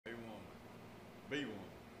be one.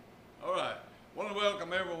 All right. I want to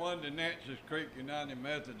welcome everyone to Nances Creek United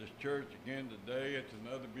Methodist Church again today. It's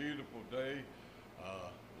another beautiful day.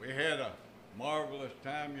 We had a marvelous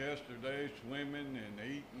time yesterday, swimming and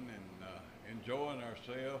eating and enjoying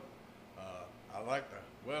ourselves. I'd like to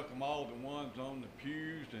welcome all the ones on the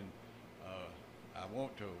pews, and I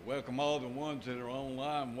want to welcome all the ones that are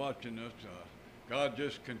online watching us. God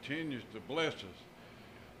just continues to bless us.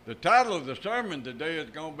 The title of the sermon today is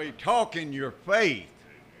going to be Talking Your Faith.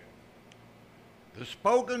 The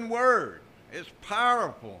spoken word is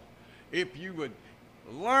powerful. If you would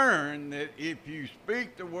learn that if you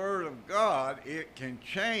speak the word of God, it can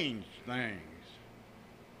change things.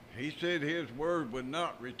 He said his word would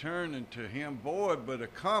not return unto him void, but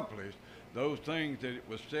accomplish those things that it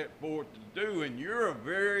was set forth to do. And you're a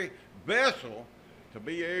very vessel to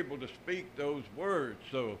be able to speak those words.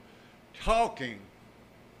 So, talking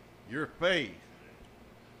your faith.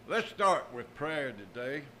 Let's start with prayer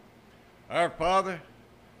today. Our Father,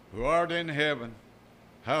 who art in heaven,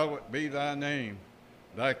 hallowed be thy name.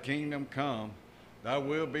 Thy kingdom come, thy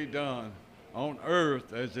will be done on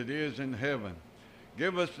earth as it is in heaven.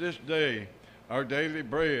 Give us this day our daily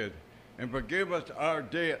bread, and forgive us our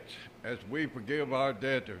debts as we forgive our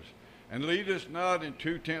debtors. And lead us not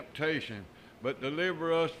into temptation, but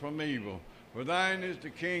deliver us from evil. For thine is the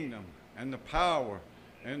kingdom, and the power,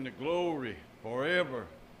 and the glory, forever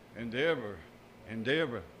and ever and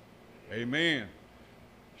ever. Amen.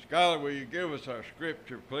 Scholar, will you give us our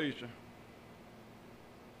scripture, please, sir?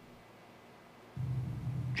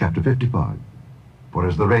 Chapter 55. For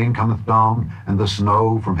as the rain cometh down, and the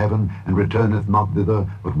snow from heaven, and returneth not thither,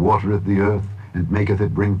 but watereth the earth, and maketh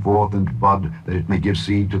it bring forth and bud, that it may give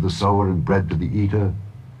seed to the sower and bread to the eater,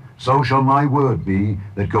 so shall my word be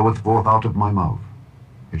that goeth forth out of my mouth.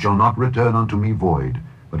 It shall not return unto me void,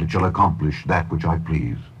 but it shall accomplish that which I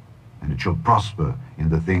please, and it shall prosper in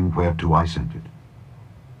the thing whereto I sent it.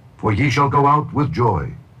 For ye shall go out with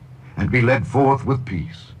joy, and be led forth with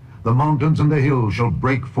peace. The mountains and the hills shall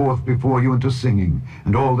break forth before you into singing,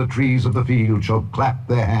 and all the trees of the field shall clap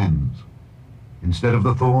their hands. Instead of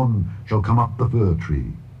the thorn shall come up the fir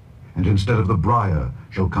tree, and instead of the briar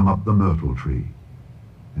shall come up the myrtle tree.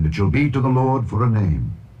 And it shall be to the Lord for a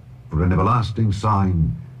name, for an everlasting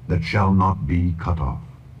sign that shall not be cut off.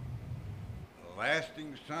 A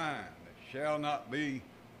lasting sign that shall not be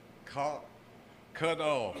cut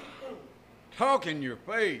off. Talking your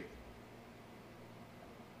faith.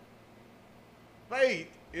 Faith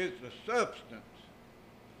is the substance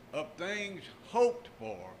of things hoped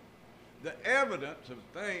for, the evidence of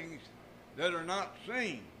things that are not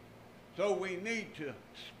seen. So we need to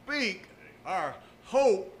speak our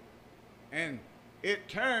hope, and it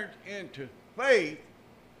turns into faith.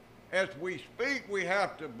 As we speak, we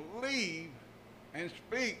have to believe and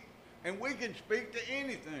speak, and we can speak to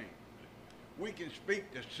anything. We can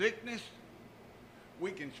speak to sickness,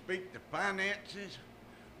 we can speak to finances,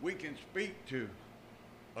 we can speak to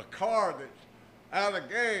a car that's out of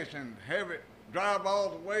gas and have it drive all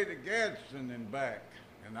the way to Gadsden and back.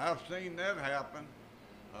 And I've seen that happen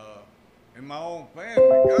in my own family.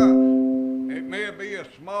 God, it may be a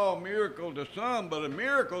small miracle to some, but a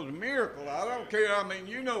miracle is a miracle. I don't care. I mean,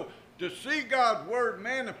 you know, to see God's word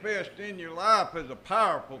manifest in your life is a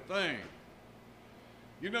powerful thing.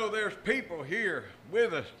 You know, there's people here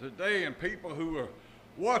with us today and people who are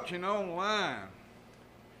watching online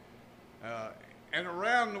and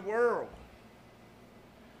around the world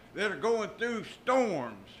that are going through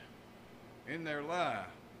storms in their life.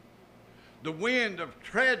 The wind of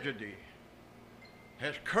tragedy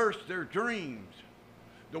has cursed their dreams.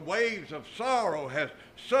 The waves of sorrow has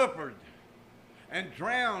suffered and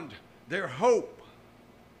drowned their hope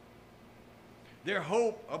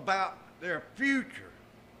about their future.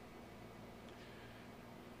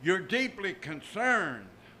 You're deeply concerned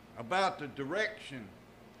about the direction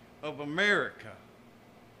of America.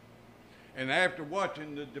 And after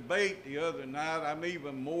watching the debate the other night, I'm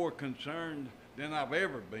even more concerned than I've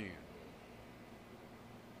ever been.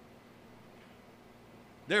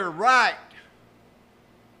 Their right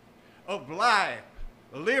of life,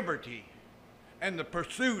 liberty, and the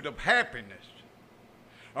pursuit of happiness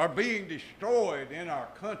are being destroyed in our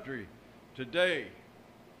country today.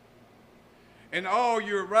 And all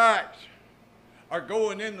your rights are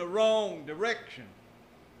going in the wrong direction.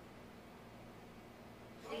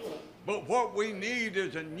 But what we need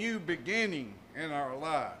is a new beginning in our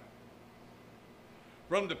life.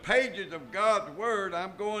 From the pages of God's Word,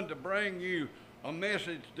 I'm going to bring you a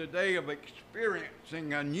message today of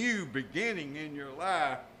experiencing a new beginning in your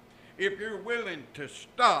life if you're willing to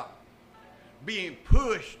stop being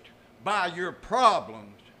pushed by your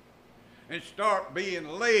problems and start being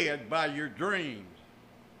led by your dreams.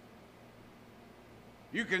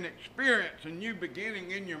 You can experience a new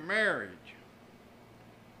beginning in your marriage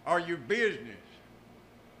or your business.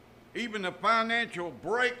 Even a financial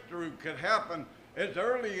breakthrough could happen as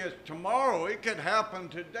early as tomorrow. It could happen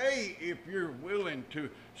today if you're willing to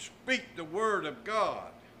speak the word of God.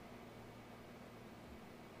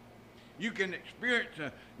 You can experience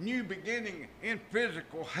a new beginning in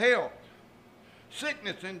physical health.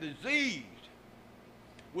 Sickness and disease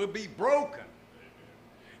will be broken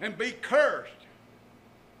and be cursed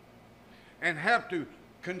and have to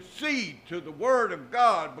concede to the Word of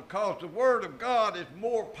God, because the Word of God is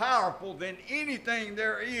more powerful than anything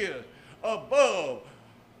there is above,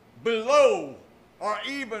 below, or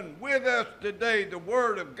even with us today. The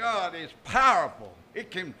Word of God is powerful.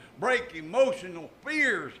 It can break emotional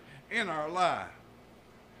fears in our life.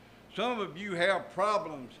 Some of you have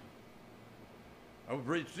problems of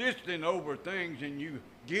resisting over things and you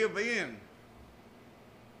give in.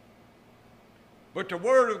 But the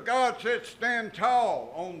Word of God said stand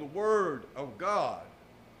tall on the Word of God.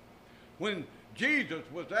 When Jesus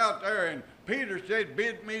was out there and Peter said,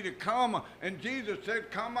 bid me to come, and Jesus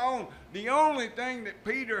said, come on, the only thing that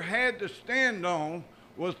Peter had to stand on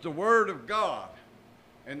was the Word of God.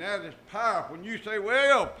 And that is powerful. And you say,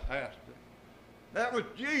 well, Pastor, that was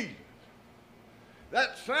Jesus.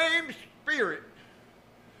 That same Spirit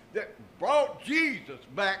that brought Jesus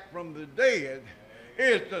back from the dead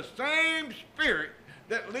is the same Spirit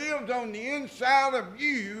that lives on the inside of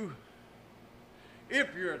you if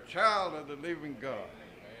you're a child of the living God.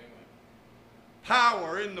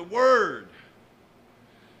 Power in the Word.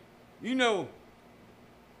 You know,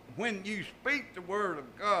 when you speak the Word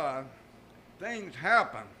of God, things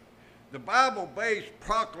happen. The Bible-based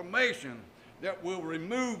proclamation that will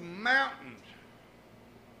remove mountains.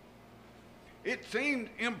 It seemed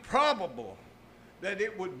improbable that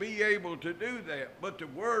it would be able to do that, but the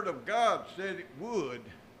Word of God said it would.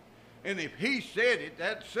 And if He said it,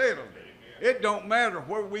 that settled it. It don't matter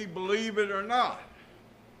whether we believe it or not.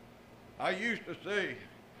 I used to say,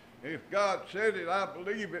 if God said it, I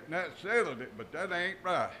believe it, and that settled it, but that ain't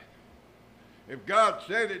right. If God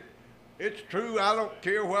said it, it's true. I don't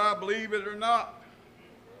care whether I believe it or not.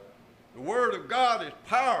 The Word of God is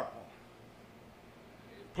powerful.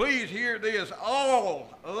 Please hear this. All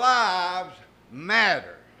lives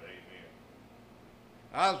matter.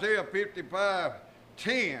 Amen. Isaiah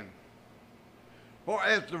 55:10. For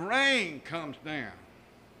as the rain comes down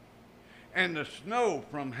and the snow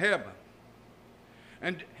from heaven,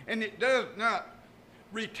 and it does not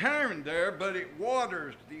return there, but it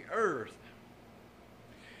waters the earth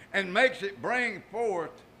and makes it bring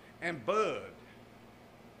forth and bud,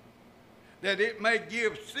 that it may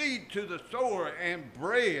give seed to the sower and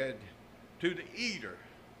bread to the eater.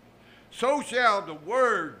 So shall the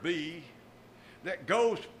word be that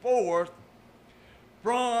goes forth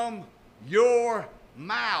from your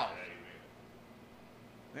mouth.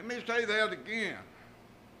 Let me say that again.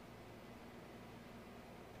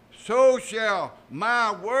 So shall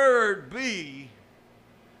my word be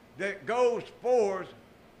that goes forth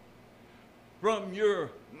from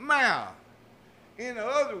your mouth. In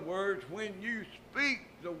other words, when you speak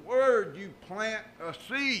the word, you plant a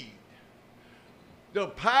seed. The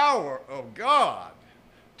power of God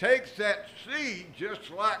takes that seed,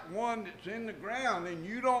 just like one that's in the ground, and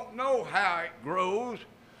you don't know how it grows.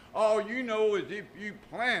 All you know is if you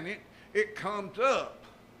plant it, it comes up.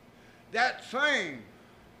 That same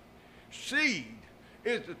seed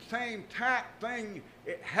is the same type thing.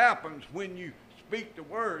 It happens when you speak the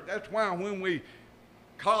word. That's why when we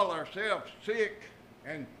call ourselves sick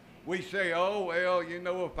and we say, oh, well, you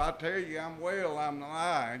know, if I tell you I'm well, I'm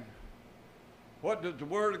lying. What does the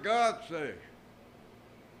Word of God say?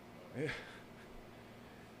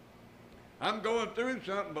 I'm going through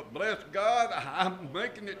something, but bless God, I'm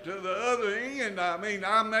making it to the other end. I mean,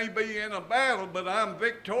 I may be in a battle, but I'm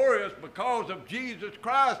victorious because of Jesus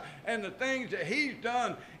Christ and the things that He's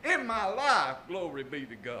done in my life. Glory be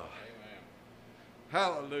to God. Amen.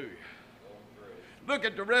 Hallelujah. Look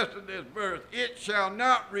at the rest of this verse. It shall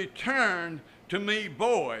not return to me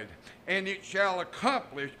void, and it shall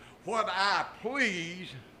accomplish what I please,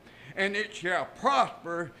 and it shall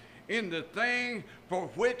prosper in the thing for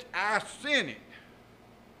which I sent it.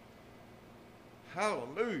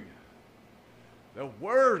 Hallelujah. The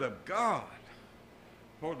Word of God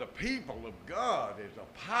for the people of God is a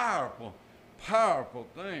powerful, powerful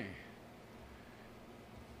thing.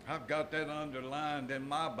 I've got that underlined in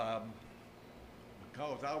my Bible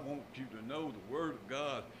because I want you to know the Word of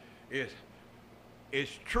God is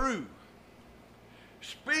true.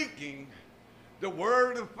 Speaking the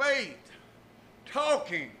word of faith.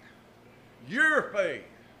 talking your faith,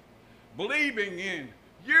 believing in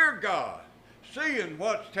your God, seeing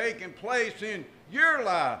what's taking place in your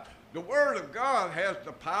life. The Word of God has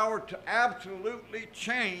the power to absolutely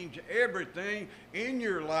change everything in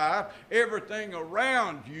your life, everything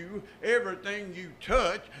around you, everything you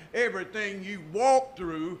touch, everything you walk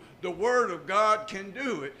through. The Word of God can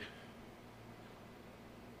do it.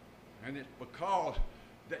 And it's because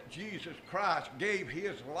that Jesus Christ gave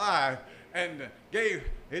his life and gave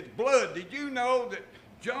his blood. Did you know that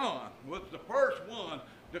John was the first one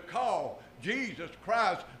to call Jesus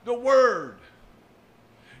Christ the Word?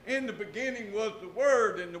 In the beginning was the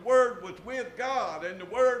Word, and the Word was with God, and the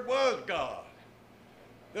Word was God.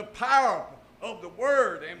 The power of the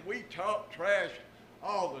Word, and we talk trash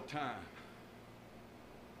all the time.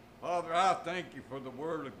 Father, I thank you for the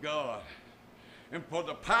Word of God and for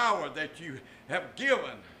the power that you have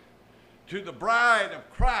given to the bride of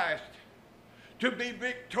Christ to be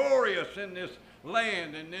victorious in this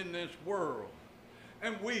land and in this world.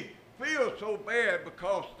 And we feel so bad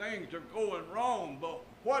because things are going wrong, but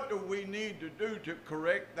what do we need to do to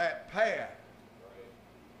correct that path?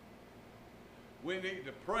 We need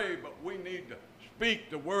to pray, but we need to speak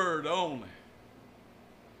the word only.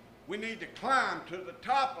 We need to climb to the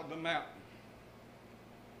top of the mountain.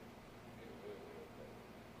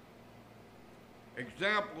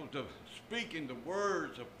 Examples of speaking the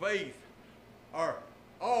words of faith are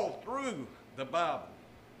all through the Bible.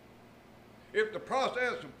 If the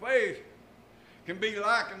process of faith can be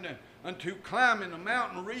likened unto climbing a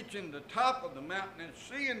mountain, reaching the top of the mountain and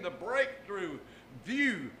seeing the breakthrough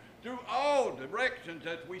view through all directions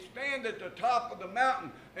as we stand at the top of the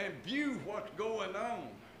mountain and view what's going on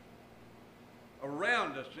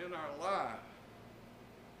around us in our life.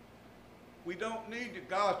 We don't need to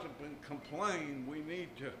gossip and complain. We need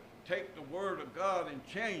to take the Word of God and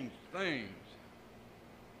change things.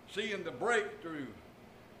 Seeing the breakthrough.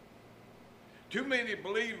 Too many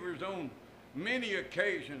believers on many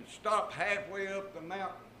occasions stop halfway up the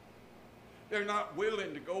mountain. They're not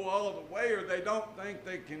willing to go all the way, or they don't think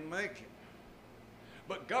they can make it.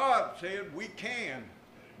 But God said we can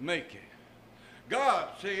make it. God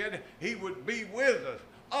said he would be with us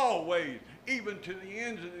always, even to the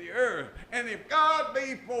ends of the earth. And if God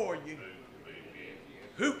be for you,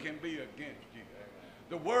 who can be against you?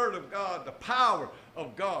 The Word of God, the power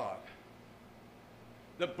of God,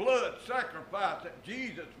 the blood sacrifice that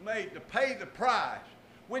Jesus made to pay the price.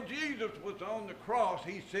 When Jesus was on the cross,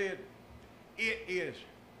 he said, "It is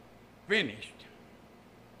finished."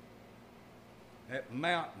 That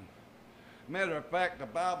mountain. Matter of fact, the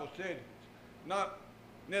Bible said not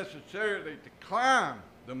necessarily to climb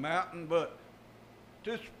the mountain, but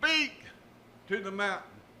to speak to the mountain.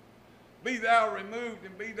 Be thou removed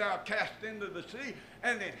and be thou cast into the sea.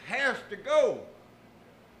 And it has to go.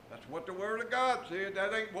 That's what the Word of God said.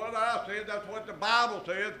 That ain't what I said. That's what the Bible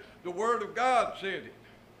said. The Word of God said it.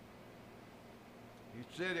 He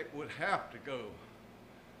said it would have to go.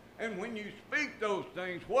 And when you speak those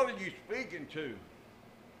things, what are you speaking to?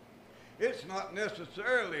 It's not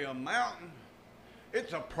necessarily a mountain.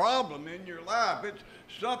 It's a problem in your life. It's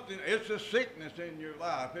something, it's a sickness in your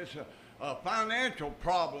life. It's a financial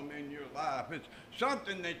problem in your life. It's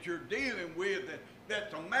something that you're dealing with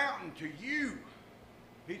that's a mountain to you.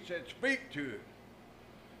 He said, speak to it.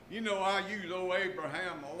 You know, I use old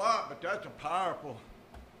Abraham a lot, but that's a powerful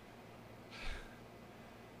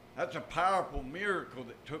miracle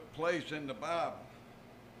that took place in the Bible.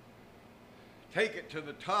 Take it to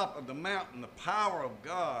the top of the mountain, the power of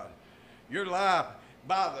God. Your life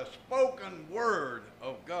by the spoken word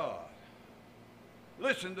of God.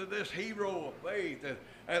 Listen to this hero of faith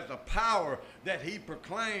as the power that he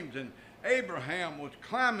proclaims. And Abraham was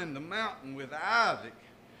climbing the mountain with Isaac,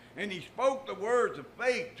 and he spoke the words of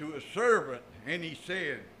faith to his servant, and he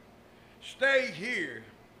said, "Stay here,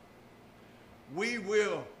 we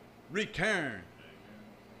will return.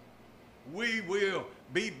 We will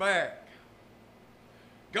be back."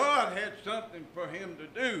 God had something for him to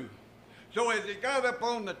do. So as he got up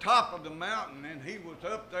on the top of the mountain and he was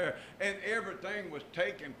up there and everything was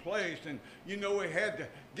taking place, and you know, he had to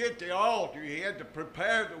get the altar, he had to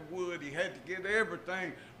prepare the wood, he had to get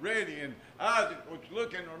everything ready, and Isaac was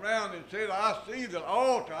looking around and said, "I see the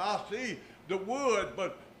altar, I see the wood,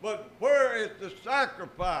 but where is the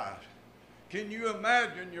sacrifice?" Can you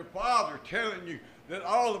imagine your father telling you that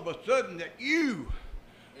all of a sudden that you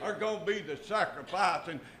are going to be the sacrifice?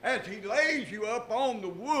 And as he lays you up on the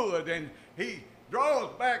wood and he draws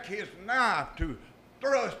back his knife to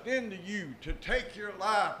thrust into you to take your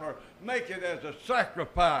life or make it as a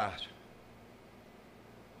sacrifice.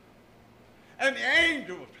 And the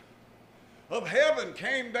angels of heaven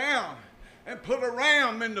came down and put a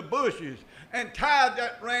ram in the bushes and tied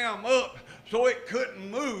that ram up so it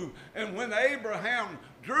couldn't move. And when Abraham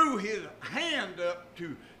drew his hand up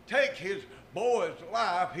to take his boy's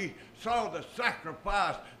life, he saw the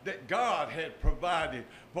sacrifice that God had provided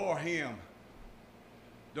for him.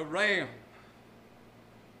 The ram.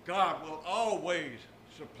 God will always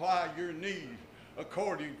supply your needs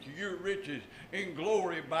according to your riches in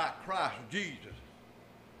glory by Christ Jesus.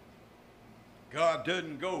 God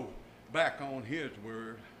doesn't go back on his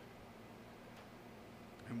word.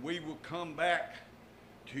 And we will come back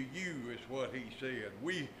to you, is what he said.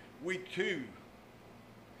 We too.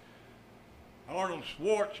 Arnold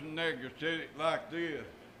Schwarzenegger said it like this.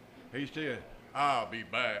 He said, I'll be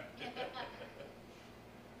back.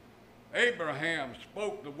 Abraham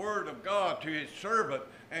spoke the word of God to his servant,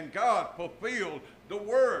 and God fulfilled the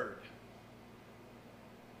word.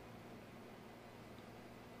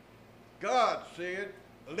 God said,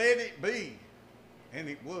 let it be, and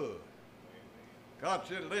it was. God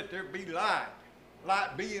said, let there be light.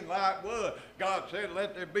 Light be and light was. God said,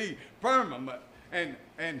 let there be firmament. And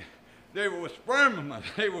there was firmament.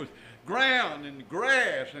 There was ground and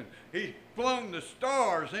grass. And he flung the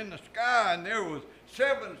stars in the sky. And there was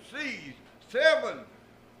 7 seas. 7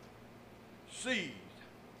 seas.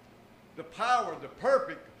 The power, the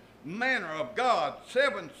perfect manner of God.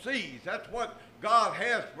 7 seas. That's what God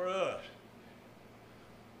has for us.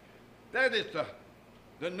 That is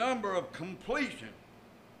the number of completion.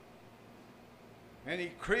 And he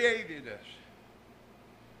created us.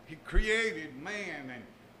 He created man, and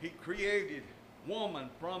he created woman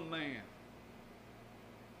from man.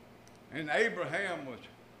 And Abraham was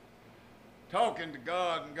talking to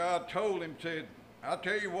God, and God told him, said, I'll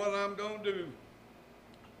tell you what I'm going to do.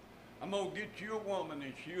 I'm going to get you a woman,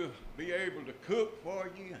 and she'll be able to cook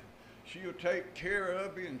for you. She'll take care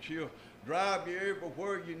of you, and she'll drive you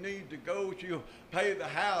everywhere you need to go. She'll pay the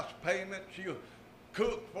house payment. She'll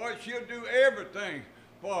cook for you. She'll do everything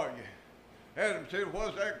for you. Adam said,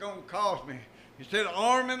 what's that going to cost me? He said, an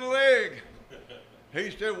arm and a leg.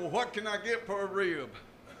 He said, well, what can I get for a rib?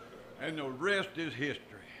 And the rest is history.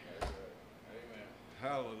 Amen.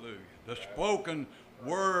 Hallelujah. The spoken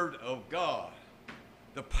word of God.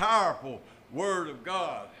 The powerful word of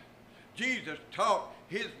God. Jesus taught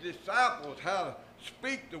his disciples how to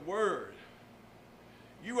speak the word.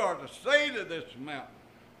 You are to say to this mountain,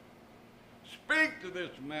 speak to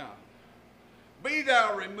this mountain, be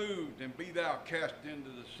thou removed and be thou cast into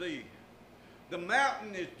the sea. The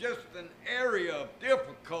mountain is just an area of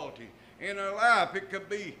difficulty in our life. It could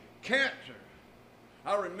be cancer.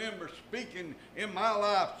 I remember speaking in my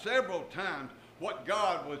life several times what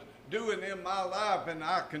God was doing in my life, and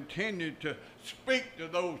I continued to speak to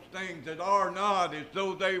those things that are not as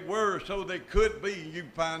though they were, so they could be. You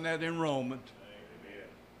find that in Romans. Amen.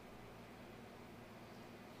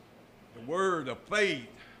 The word of faith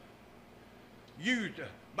used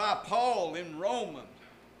by Paul in Romans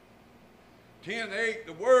 10:8,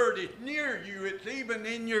 the word is near you, it's even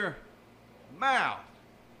in your mouth.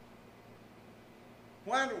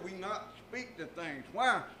 Why do we not speak to things?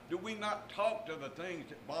 Why do we not talk to the things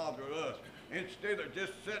that bother us instead of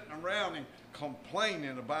just sitting around and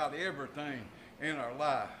complaining about everything in our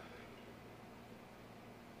life?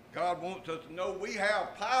 God wants us to know we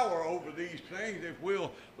have power over these things if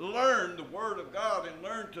we'll learn the Word of God and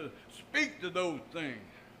learn to speak to those things.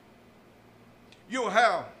 You'll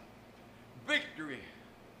have victory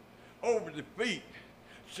over defeat,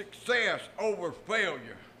 success over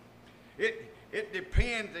failure. It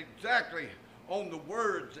depends exactly on the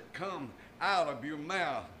words that come out of your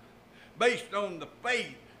mouth, based on the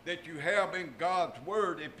faith that you have in God's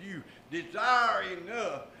Word. If you desire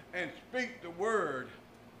enough and speak the Word,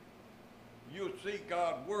 you'll see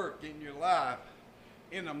God work in your life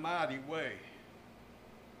in a mighty way.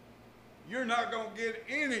 You're not going to get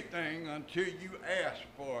anything until you ask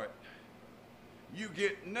for it. You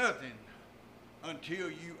get nothing until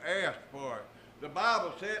you ask for it. The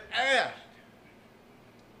Bible said, ask,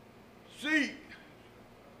 seek,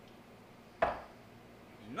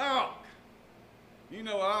 knock. You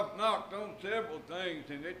know, I've knocked on several things,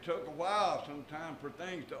 and it took a while sometimes for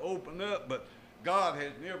things to open up, but God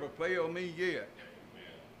has never failed me yet.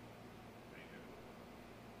 Amen.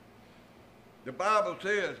 The Bible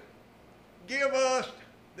says, give us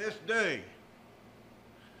this day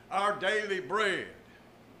our daily bread.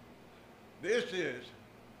 This is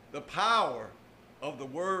the power of the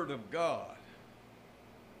Word of God.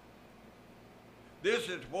 This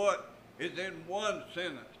is what is in one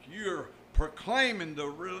sentence. You're proclaiming the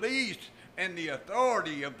release and the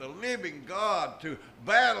authority of the living God to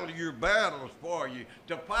battle your battles for you,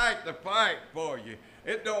 to fight the fight for you.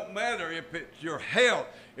 It don't matter if it's your health,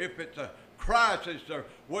 if it's a crisis, or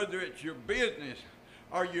whether it's your business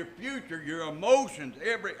or your future, your emotions,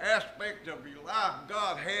 every aspect of your life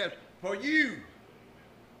God has for you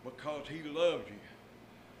because he loves you.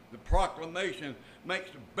 The proclamation makes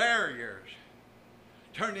the barriers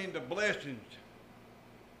turn into blessings.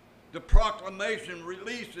 The proclamation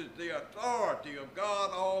releases the authority of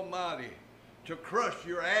God Almighty to crush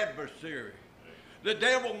your adversary. The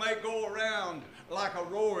devil may go around like a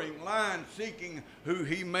roaring lion seeking who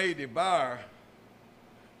he may devour,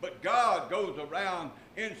 but God goes around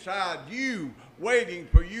inside you waiting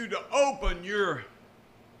for you to open your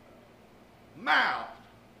mouth.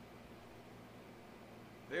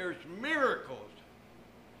 There's miracles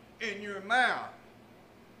in your mouth,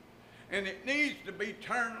 and it needs to be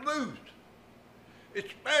turned loose,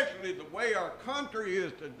 especially the way our country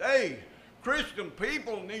is today. Christian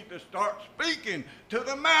people need to start speaking to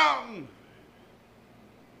the mountain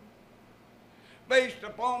based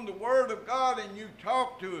upon the Word of God, and you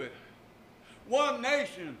talk to it. One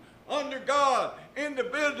nation under God,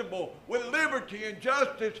 indivisible, with liberty and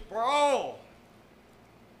justice for all.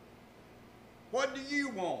 What do you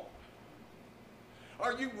want?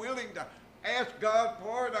 Are you willing to ask God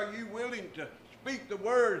for it? Are you willing to speak the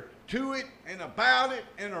word to it and about it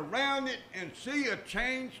and around it and see a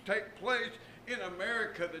change take place in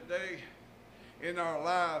America today, in our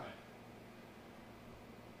lives?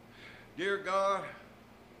 Dear God,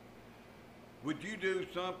 would you do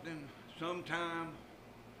something sometime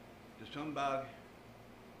to somebody?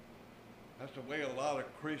 That's the way a lot of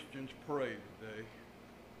Christians pray today.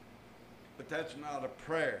 But that's not a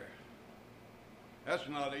prayer. That's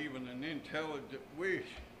not even an intelligent wish.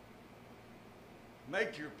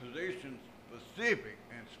 Make your position specific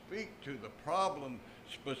and speak to the problem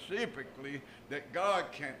specifically, that God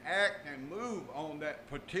can act and move on that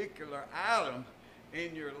particular item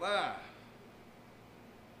in your life.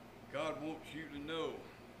 God wants you to know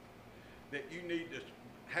that you need to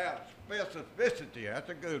have specificity. That's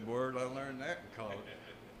a good word. I learned that in college.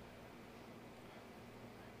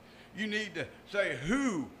 You need to say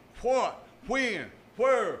who, what, when,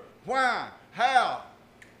 where, why, how,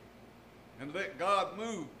 and let God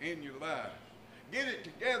move in your life. Get it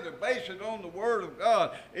together, base it on the Word of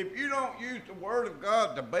God. If you don't use the Word of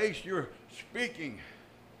God to base your speaking,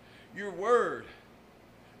 your word,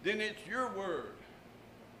 then it's your word.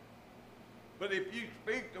 But if you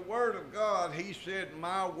speak the Word of God, he said,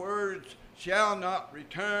 my words shall not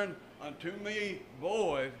return unto me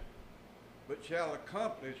void, but shall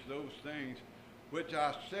accomplish those things which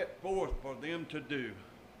I set forth for them to do.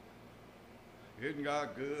 Isn't God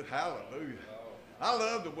good? Hallelujah. I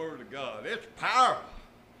love the Word of God. It's powerful.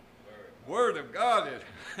 Word of God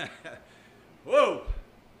is, whoa.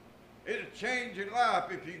 It'll change your life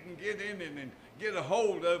if you can get in it and get a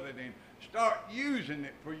hold of it and start using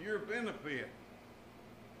it for your benefit.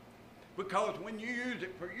 Because when you use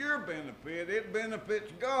it for your benefit, it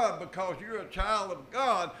benefits God, because you're a child of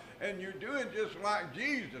God and you're doing just like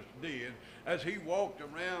Jesus did as he walked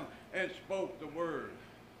around and spoke the word.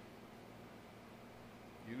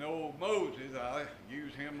 You know, old Moses, I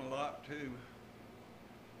use him a lot too.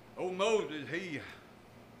 Old Moses,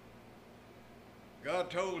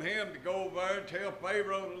 God told him to go over there and tell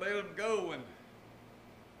Pharaoh to let him go, and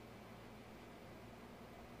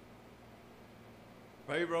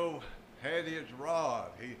Pharaoh had his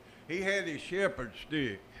rod. He had his shepherd's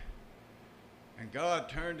stick, and God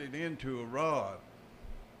turned it into a rod.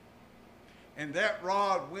 And that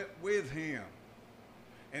rod went with him.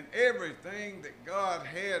 And everything that God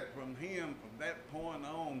had from him from that point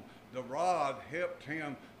on, the rod helped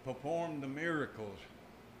him perform the miracles.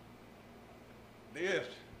 This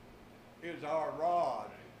is our rod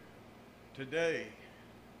today.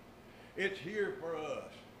 It's here for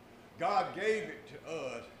us. God gave it to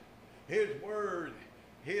us. His word,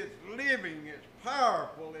 his living, it's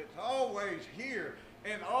powerful, it's always here.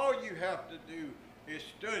 And all you have to do is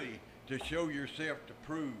study to show yourself to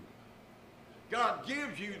prove. God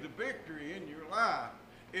gives you the victory in your life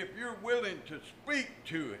if you're willing to speak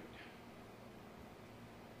to it.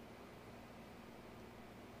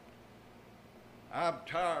 I'm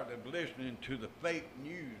tired of listening to the fake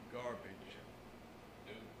news garbage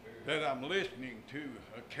that I'm listening to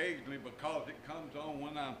occasionally, because it comes on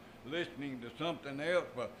when I'm listening to something else.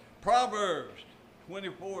 But Proverbs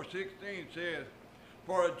 24:16 says,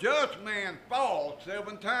 for a just man falls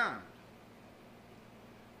 7 times.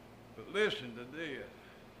 But listen to this.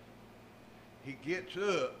 He gets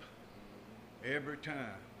up every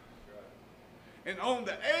time. And on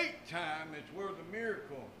the 8th time is where the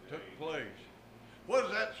miracle took place. What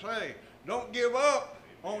does that say? Don't give up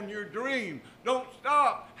on your dream. Don't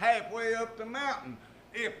stop halfway up the mountain.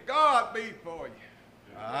 If God be for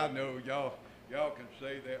you. I know y'all can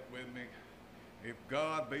say that with me. If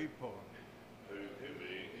God be for me,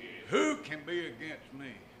 who can be against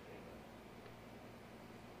me?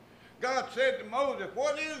 God said to Moses,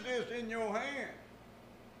 what is this in your hand?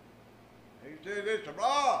 He said, it's a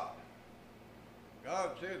rod.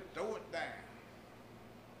 God said, throw it down.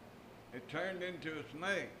 It turned into a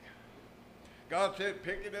snake. God said,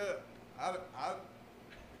 pick it up.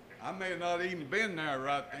 I may not even been there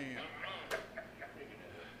right then.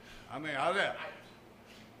 I mean,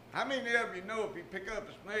 how many of you know if you pick up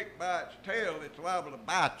a snake by its tail, it's liable to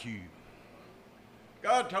bite you?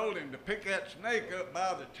 God told him to pick that snake up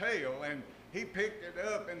by the tail, and he picked it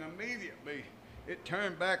up, and immediately it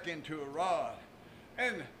turned back into a rod.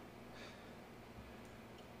 And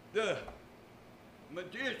the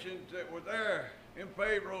magicians that were there in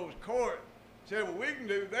Pharaoh's court said, well, we can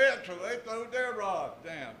do that, so they threw their rods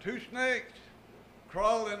down. 2 snakes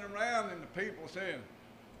crawling around, and the people saying,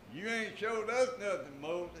 you ain't showed us nothing,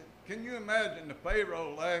 Moses. Can you imagine the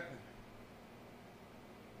Pharaoh laughing?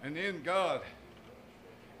 And then God,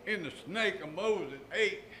 in the snake of Moses,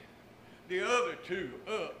 ate the other 2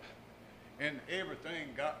 up, and everything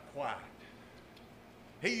got quiet.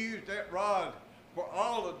 He used that rod for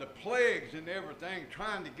all of the plagues and everything,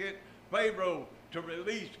 trying to get Pharaoh to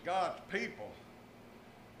release God's people.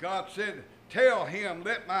 God said, tell him,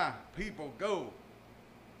 let my people go.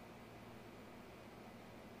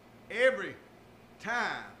 Every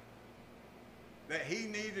time that he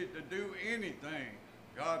needed to do anything,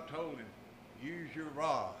 God told him, use your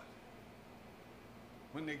rod.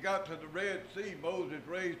 When they got to the Red Sea, Moses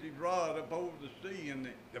raised his rod up over the sea and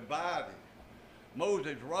it divided.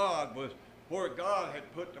 Moses' rod was where God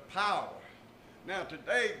had put the power. Now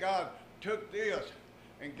today God took this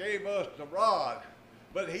and gave us the rod,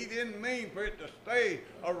 but he didn't mean for it to stay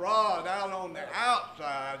a rod out on the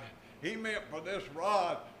outside. He meant for this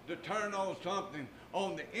rod to turn on something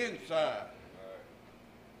on the inside.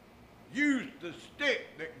 Use the stick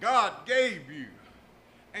that God gave you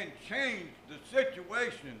and change the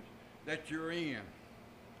situations that you're in.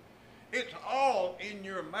 It's all in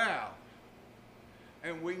your mouth.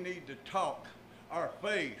 And we need to talk our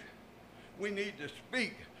faith. We need to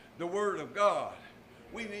speak the word of God.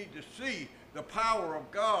 We need to see the power of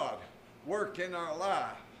God work in our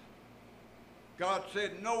life. God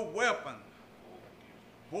said, no weapon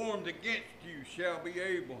formed against you shall be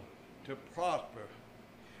able to prosper.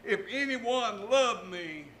 If anyone love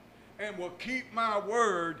me and will keep my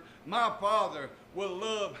word, my Father will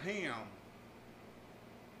love him.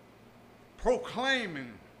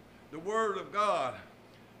 Proclaiming the word of God.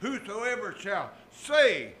 Whosoever shall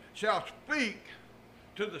shall speak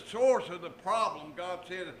to the source of the problem, God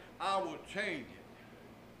said, I will change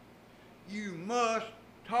it. You must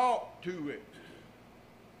talk to it.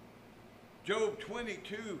 Job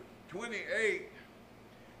 22:28,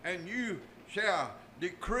 and you shall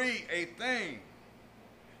decree a thing,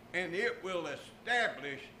 and it will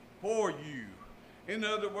establish for you. In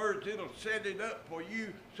other words, it'll set it up for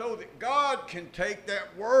you so that God can take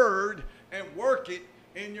that word and work it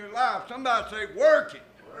in your life. Somebody say, work it.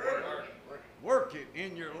 Work it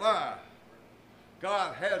in your life.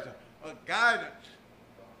 God has a guidance,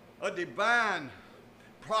 a divine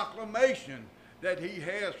proclamation that he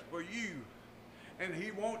has for you. And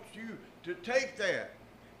he wants you to take that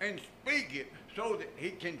and speak it so that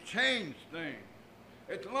he can change things.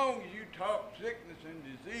 As long as you talk sickness and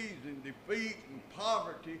disease and defeat and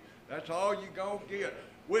poverty, that's all you're going to get.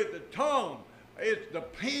 With the tongue, it's the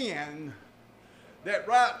pen that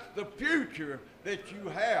writes the future that you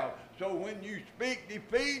have. So when you speak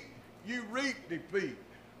defeat, you reap defeat.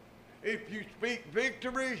 If you speak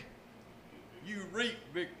victory, you reap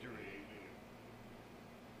victory.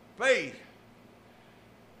 Faith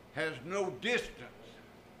has no distance,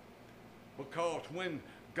 because when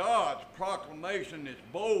God's proclamation is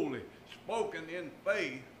boldly spoken in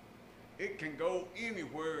faith, it can go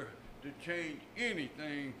anywhere to change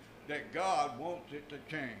anything that God wants it to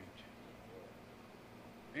change.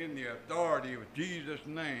 In the authority of Jesus'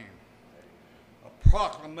 name, a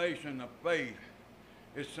proclamation of faith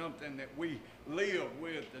is something that we live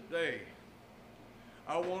with today.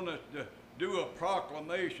 I want us to do a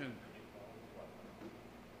proclamation.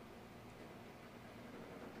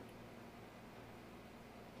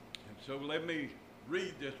 And so let me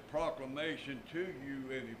read this proclamation to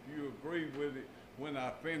you, and if you agree with it when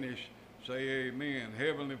I finish, say amen.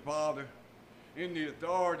 Heavenly Father, in the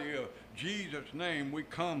authority of Jesus' name, we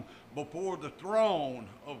come before the throne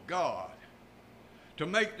of God to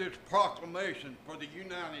make this proclamation for the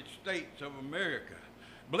United States of America.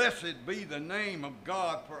 Blessed be the name of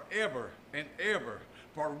God forever and ever,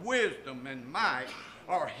 for wisdom and might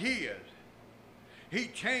are his. He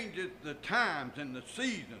changes the times and the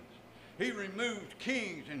seasons. He removes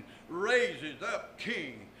kings and raises up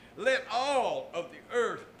kings. Let all of the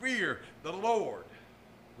earth fear the Lord.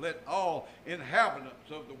 Let all inhabitants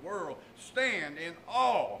of the world stand in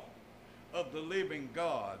awe of the living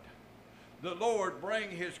God. The Lord bring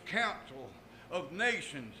his counsel of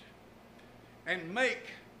nations and make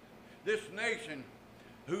this nation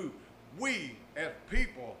who we as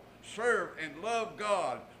people serve and love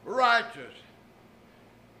God righteous.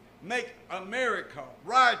 Make America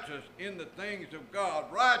righteous in the things of God,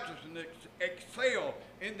 righteous and excel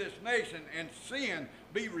in this nation, and sin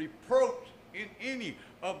be reproached in any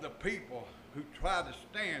of the people who try to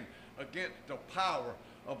stand against the power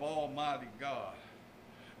of Almighty God.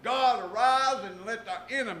 God, arise and let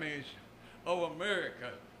the enemies of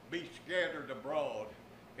America be scattered abroad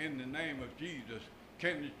in the name of Jesus.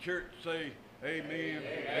 Can the church say amen? Amen.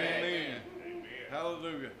 Amen. Amen.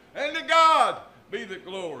 Hallelujah. And to God be the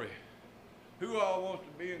glory. Who all wants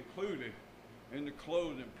to be included in the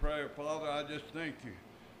closing prayer? Father, I just thank you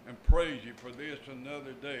and praise you for this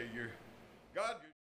another day. God.